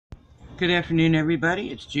Good afternoon,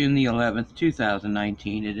 everybody. It's June the 11th,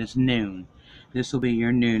 2019. It is noon. This will be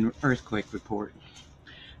your noon earthquake report.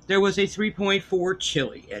 There was a 3.4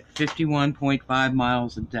 Chile at 51.5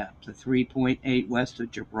 miles in depth, a 3.8 west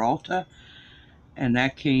of Gibraltar, and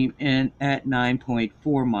that came in at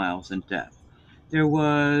 9.4 miles in depth. There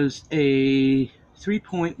was a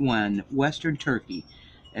 3.1 western Turkey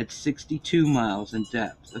at 62 miles in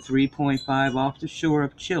depth, a 3.5 off the shore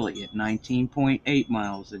of Chile at 19.8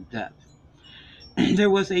 miles in depth. There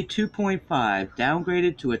was a 2.5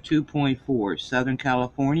 downgraded to a 2.4 Southern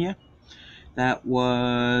California. That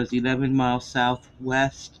was 11 miles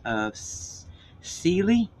southwest of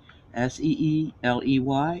Sealy, Seeley,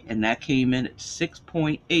 and that came in at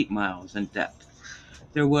 6.8 miles in depth.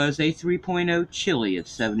 There was a 3.0 Chile at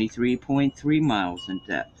 73.3 miles in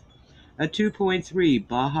depth. A 2.3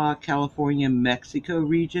 Baja California, Mexico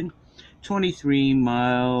region, 23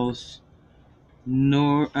 miles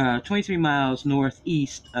northeast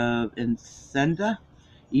of Encenda,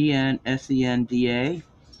 Ensenda,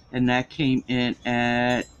 and that came in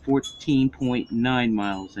at 14.9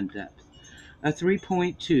 miles in depth. A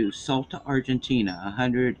 3.2 Salta, Argentina,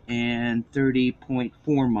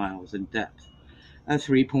 130.4 miles in depth. A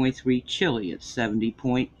 3.3 Chile at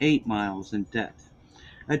 70.8 miles in depth.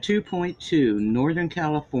 A 2.2 Northern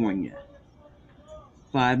California,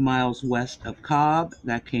 5 miles west of Cobb,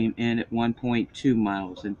 that came in at 1.2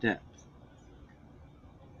 miles in depth.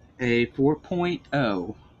 A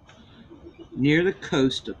 4.0 near the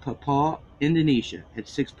coast of Papua, Indonesia at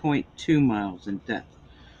 6.2 miles in depth.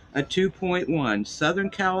 A 2.1 Southern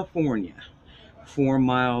California, 4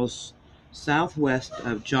 miles southwest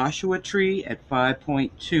of Joshua Tree at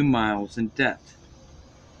 5.2 miles in depth.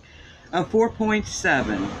 A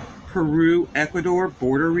 4.7 Peru, Ecuador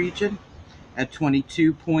border region at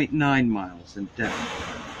 22.9 miles in depth.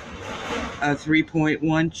 A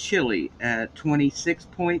 3.1 Chile at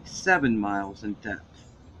 26.7 miles in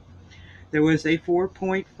depth. There was a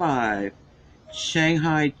 4.5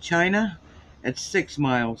 Shanghai, China at 6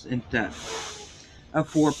 miles in depth. A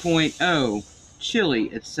 4.0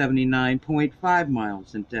 Chile at 79.5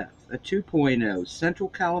 miles in depth. A 2.0 Central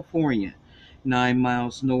California, 9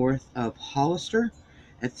 miles north of Hollister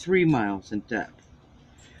at 3 miles in depth.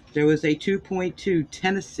 There was a 2.2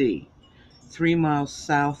 Tennessee, 3 miles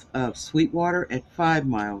south of Sweetwater at 5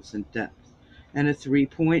 miles in depth, and a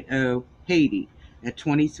 3.0 Haiti at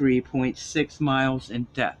 23.6 miles in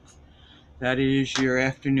depth. That is your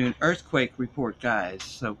afternoon earthquake report, guys.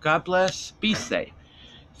 So God bless, be safe.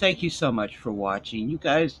 Thank you so much for watching. You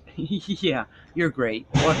guys, yeah, you're great.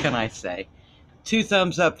 What can I say? 2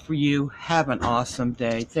 thumbs up for you. Have an awesome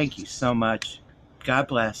day. Thank you so much. God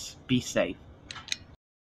bless. Be safe.